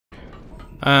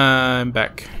I'm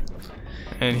back.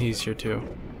 And he's here too.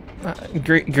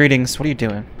 Greetings. What are you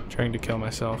doing? Trying to kill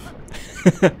myself.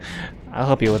 I'll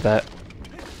help you with that.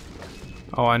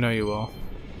 Oh, I know you will.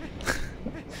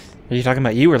 Are you talking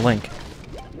about you or Link?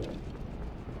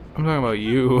 I'm talking about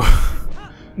you.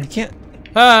 You can't.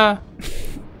 Ah!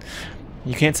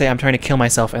 You can't say I'm trying to kill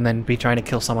myself and then be trying to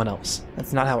kill someone else.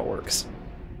 That's not how it works.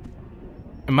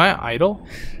 Am I idle?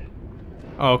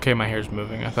 Oh, okay, my hair's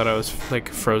moving. I thought I was, like,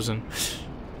 frozen.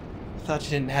 Thought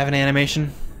you didn't have an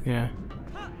animation. Yeah.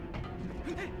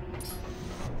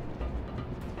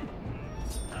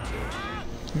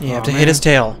 You have to hit his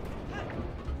tail.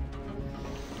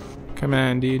 Come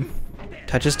on, dude.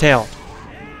 Touch his tail.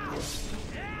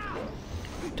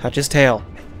 Touch his tail.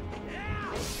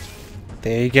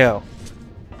 There you go.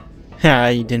 Ha,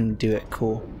 you didn't do it.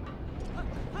 Cool.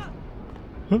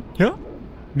 Huh? Yeah.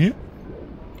 Yeah.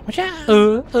 Watch out.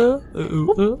 Whoop.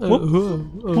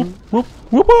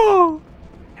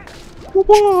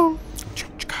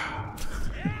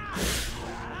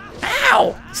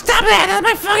 Ow! Stop that! That's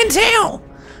my fucking tail!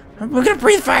 We're gonna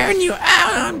breathe fire on you. Ow,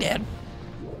 I'm dead.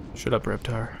 Shut up,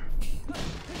 Reptar.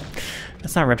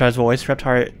 That's not Reptar's voice.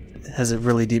 Reptar has a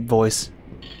really deep voice.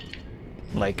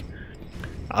 Like,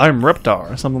 I'm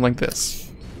Reptar, or something like this.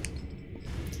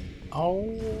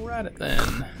 Alright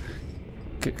then.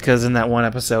 Because in that one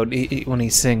episode, when he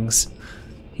sings,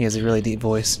 he has a really deep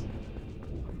voice.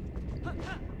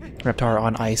 Reptar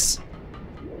on ice.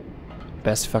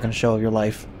 Best fucking show of your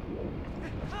life.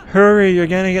 Hurry, you're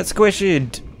gonna get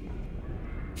squished!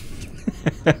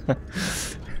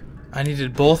 I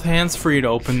needed both hands free to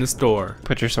open this door.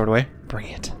 Put your sword away. Bring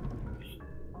it.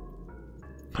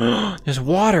 There's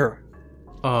water!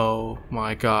 Oh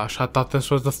my gosh, I thought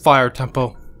this was the fire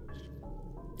temple.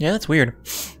 Yeah, that's weird.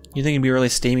 You think it'd be really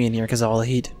steamy in here because of all the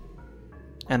heat.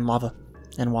 And lava.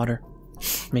 And water.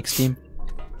 Make steam.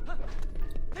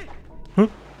 Huh?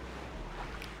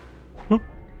 Huh?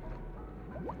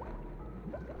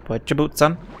 Put your boots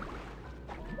on.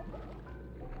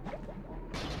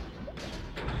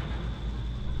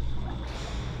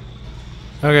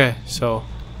 Okay, so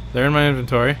they're in my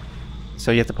inventory.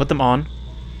 So you have to put them on,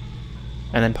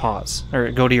 and then pause,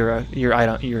 or go to your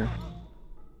item.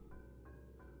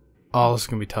 Oh, this is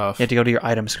gonna be tough. You have to go to your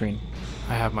item screen.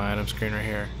 I have my item screen right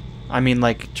here. I mean,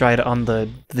 like, try it on the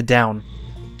down.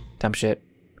 Dumb shit.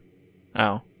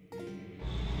 Oh.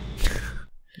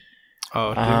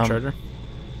 Oh, do you have a charger?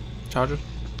 Charger?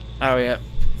 Oh yeah.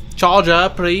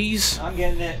 Charger, please. I'm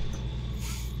getting it.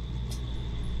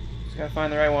 Just gotta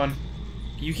find the right one.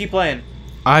 You keep playing.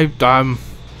 I'm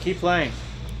Keep playing.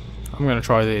 gonna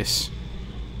try this.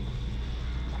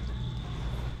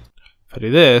 If I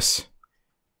do this,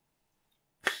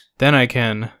 then I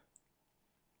can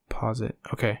pause it.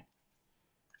 Okay.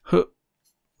 Huh.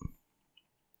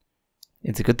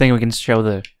 It's a good thing we can show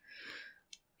the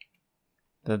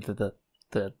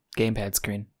gamepad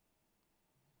screen.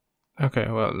 Okay,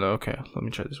 well, okay. Let me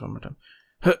try this one more time.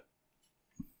 Huh.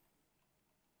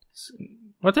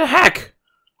 What the heck?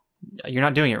 You're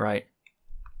not doing it right.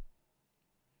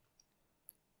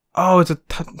 Oh, it's a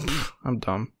I'm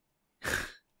dumb.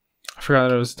 I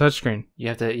forgot it was a touchscreen. You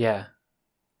have to, yeah.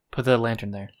 Put the lantern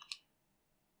there.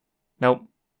 Nope.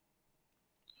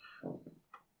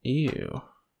 Ew.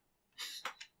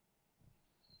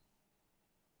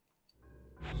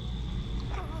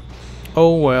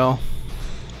 Oh well.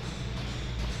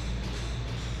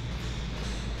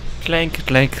 Clank,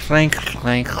 clank, clank,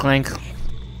 clank, clank.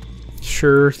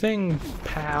 Sure thing,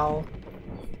 pal.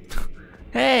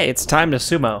 Hey, it's time to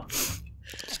sumo.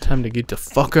 It's time to get the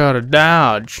fuck out of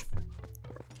Dodge.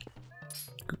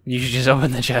 You should just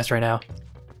open the chest right now.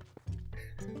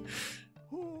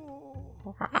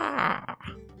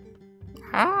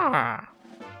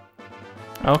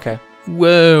 Okay.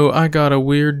 Whoa, I got a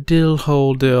weird dill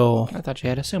hole dill. I thought you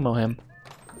had to sumo him.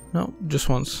 No, just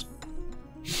once.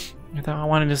 I thought I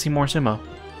wanted to see more sumo.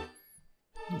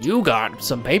 You got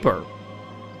some paper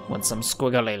with some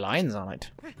squiggly lines on it.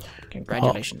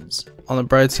 Congratulations. On the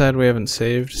bright side, we haven't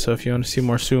saved, so if you want to see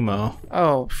more sumo.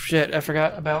 Oh shit, I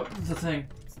forgot about the thing.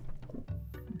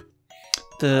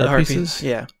 The Art heart pieces? piece.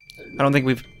 Yeah. I don't think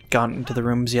we've gone into the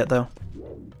rooms yet though.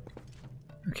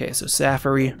 Okay, so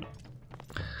Safari.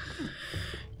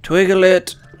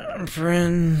 Twiglet.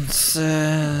 Princess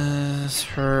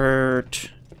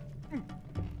Hurt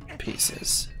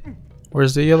pieces.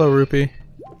 Where's the yellow rupee?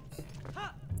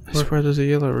 I swear there's a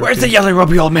yellow rupee. Where's the yellow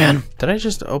rupee, old man? Did I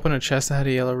just open a chest that had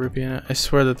a yellow rupee in it? I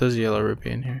swear that there's a yellow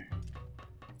rupee in here.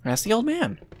 That's the old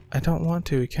man. I don't want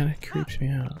to. It kind of creeps me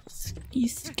out. He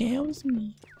scares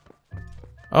me.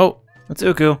 Oh, That's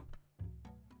Uku.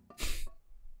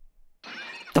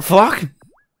 the fuck?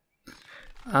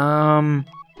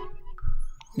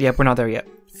 Yep, we're not there yet.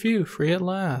 Phew, free at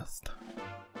last.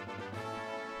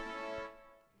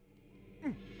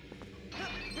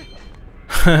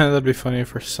 That'd be funny if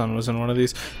her son was in one of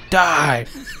these. Die!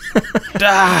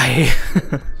 Die!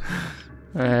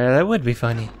 That would be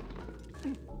funny.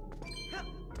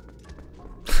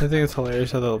 I think it's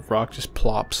hilarious how the rock just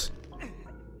plops.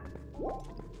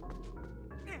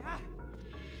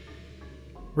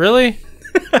 Really?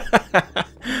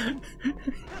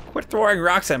 Quit throwing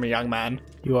rocks at me, young man.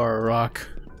 You are a rock.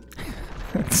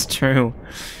 That's true.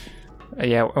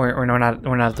 Yeah, we're not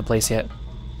at the place yet.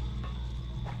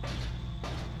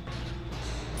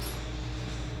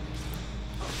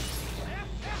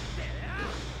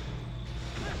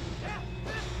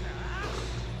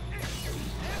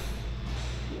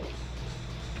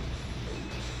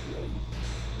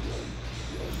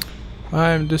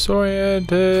 I'm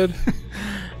disoriented.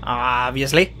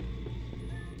 Obviously.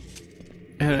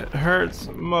 And it hurts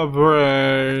my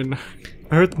brain. It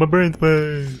hurts my brain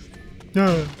space.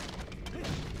 Yeah.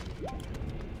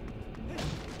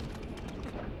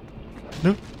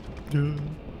 No.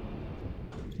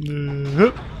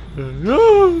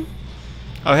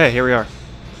 Oh, hey, here we are.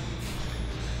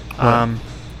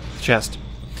 Chest.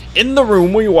 In the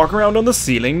room where you walk around on the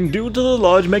ceiling, due to the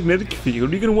large magnetic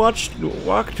field, you can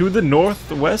walk to the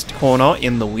northwest corner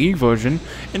in the Wii version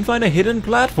and find a hidden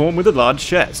platform with a large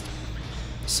chest.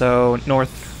 So,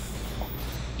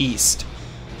 northeast.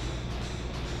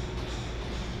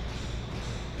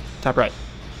 Top right.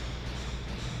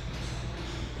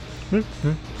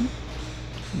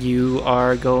 You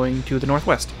are going to the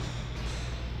northwest.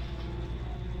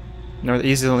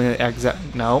 Northeast is only the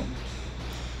exact... No.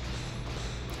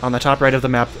 On the top right of the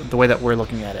map, the way that we're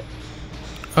looking at it.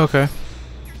 Okay.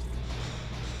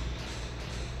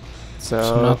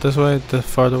 So not this way, the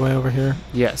farther way over here?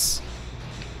 Yes.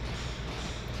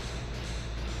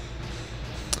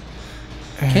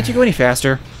 Can't you go any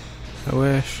faster? I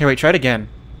wish. Here, wait, try it again.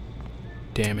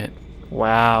 Damn it.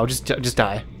 Wow, just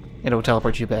die. It'll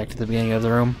teleport you back to the beginning of the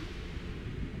room.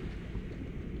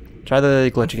 Try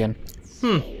the glitch again.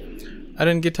 I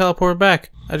didn't get teleported back.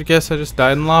 I guess I just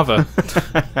died in lava.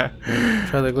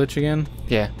 Try the glitch again.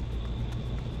 Yeah.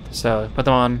 So put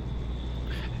them on.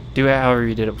 Do it however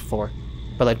you did it before,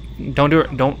 but like don't do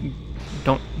it. Don't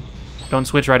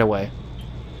switch right away.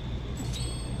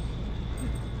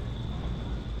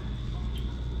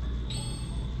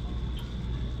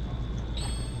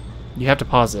 You have to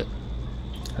pause it.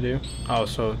 I do? Oh,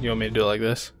 so you want me to do it like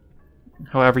this?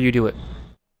 However you do it.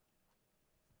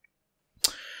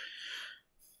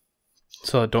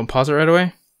 So don't pause it right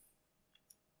away?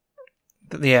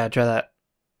 Yeah, try that.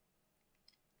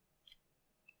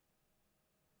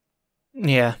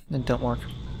 Yeah, it don't work.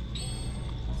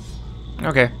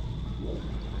 Okay.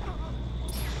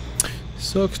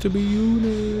 Sucks to be you,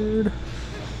 nerd.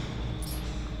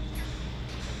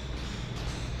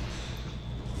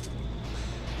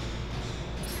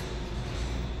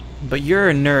 But you're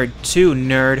a nerd too,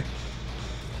 nerd.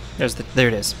 There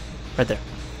it is. Right there.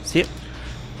 See it?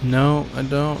 No, I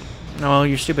don't. Oh,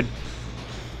 you're stupid.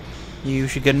 You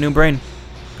should get a new brain.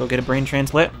 Go get a brain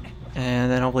transplant,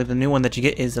 and then hopefully the new one that you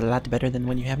get is a lot better than the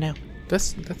one you have now.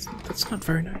 That's not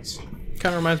very nice.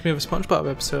 Kind of reminds me of a SpongeBob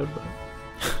episode.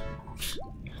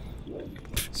 But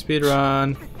speed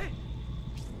run.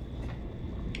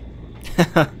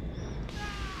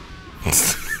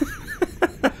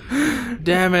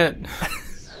 Damn it.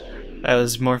 That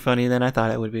was more funny than I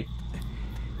thought it would be.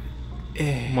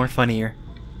 More funnier.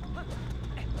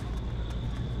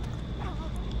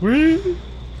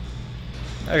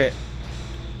 Okay.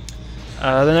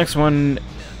 The next one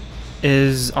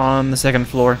is on the second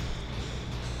floor.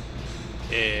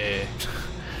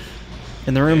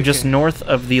 In the room just north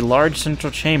of the large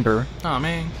central chamber. Oh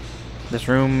man. This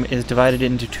room is divided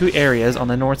into two areas. On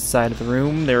the north side of the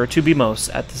room, there are two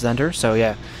Beamos at the center. So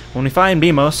yeah, when we find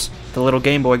Beamos, the little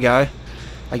Game Boy guy,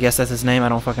 I guess that's his name. I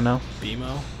don't fucking know.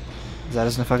 Beamo? Is that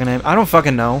his fucking name? I don't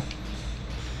fucking know.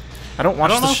 I don't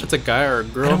watch know if it's a guy or a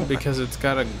girl because it's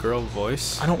got a girl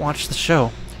voice. I don't watch the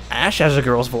show. Ash has a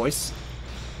girl's voice.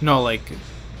 No, like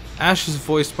Ash is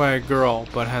voiced by a girl,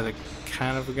 but has a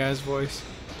kind of a guy's voice.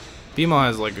 Beamo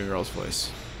has like a girl's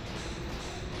voice.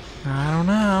 I don't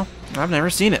know. I've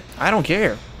never seen it. I don't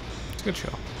care. It's a good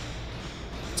show.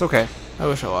 It's okay. I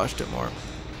wish I watched it more.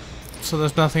 So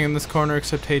there's nothing in this corner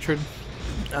except hatred?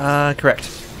 Correct.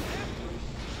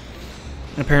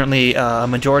 Apparently, a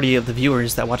majority of the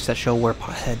viewers that watch that show wear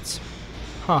potheads.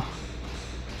 Huh.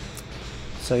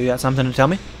 So you got something to tell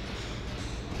me?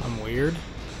 I'm weird?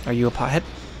 Are you a pothead?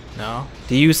 No.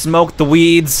 Do you smoke the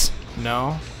weeds?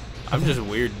 No. I'm just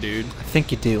weird, dude. I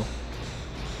think you do.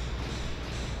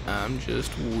 I'm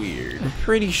just weird. I'm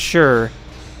pretty sure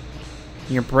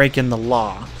you're breaking the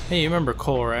law. Hey, you remember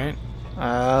Cole, right?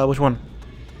 Which one?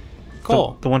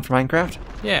 Cole. The one from Minecraft?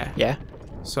 Yeah. Yeah.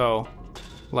 So,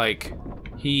 like,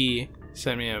 he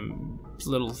sent me a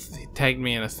little, tagged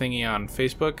me in a thingy on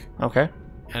Facebook, Okay.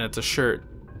 and it's a shirt,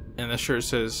 and the shirt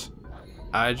says,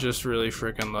 "I just really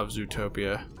freaking love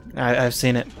Zootopia." I've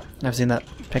seen it. I've seen that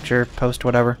picture, post,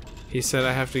 whatever. He said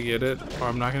I have to get it, or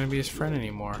I'm not gonna be his friend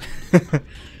anymore.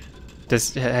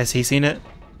 Has he seen it?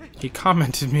 He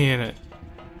commented me in it.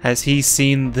 Has he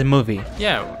seen the movie?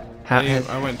 Yeah.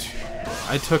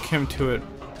 I took him to it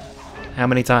How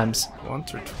many times?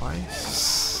 once or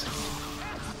twice.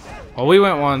 Well, we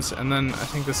went once, and then I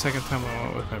think the second time I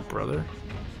went with my brother.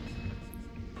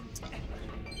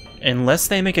 Unless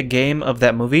they make a game of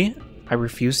that movie, I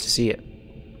refuse to see it.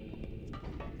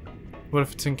 What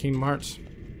if it's in Kingdom Hearts?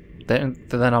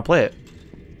 Then I'll play it.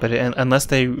 But unless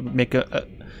they make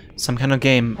some kind of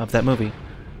game of that movie,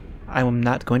 I am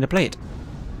not going to play it.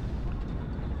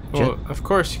 Well, of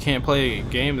course you can't play a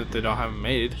game that they don't have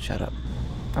made. Shut up.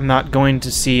 I'm not going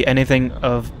to see anything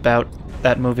about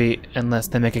that movie unless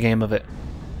they make a game of it.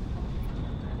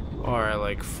 Or I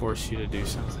like force you to do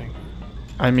something.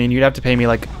 I mean, you'd have to pay me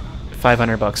like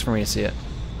 $500 for me to see it.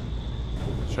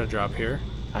 Should I drop here?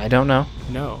 I don't know.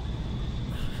 No.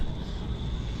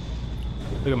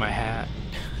 Look at my hat.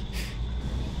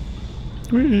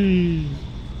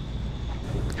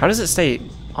 How does it stay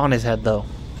on his head though?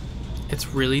 It's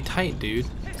really tight, dude.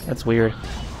 That's weird.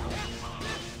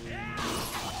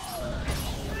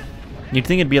 You'd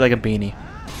think it'd be like a beanie.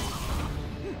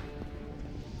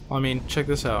 Well, I mean, check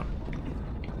this out.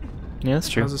 Yeah, that's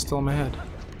true. How's it still in my head?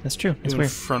 That's true. It's Doing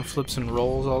weird. front flips and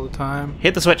rolls all the time.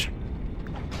 Hit the switch. I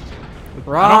don't have a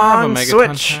Wrong megaton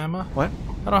switch. hammer. What?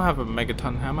 I don't have a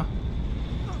megaton hammer.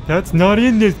 That's not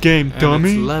in this game, And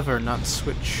it's lever, not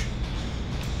switch.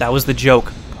 That was the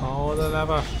joke. Oh, the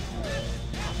lever.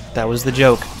 That was the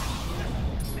joke.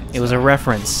 It was a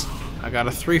reference. I got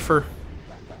a 3-fer.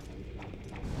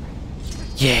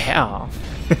 Yeah.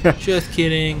 Just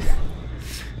kidding.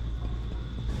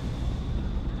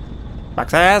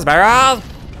 Boxes, barrels,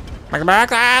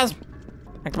 boxes,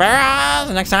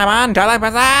 barrels. Next time on Twilight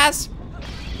Boxes.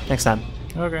 Next time.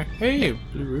 Okay. Hey,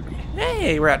 Blue Ruby.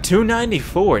 Hey, we're at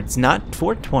 294. It's not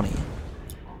 420.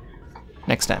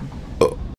 Next time.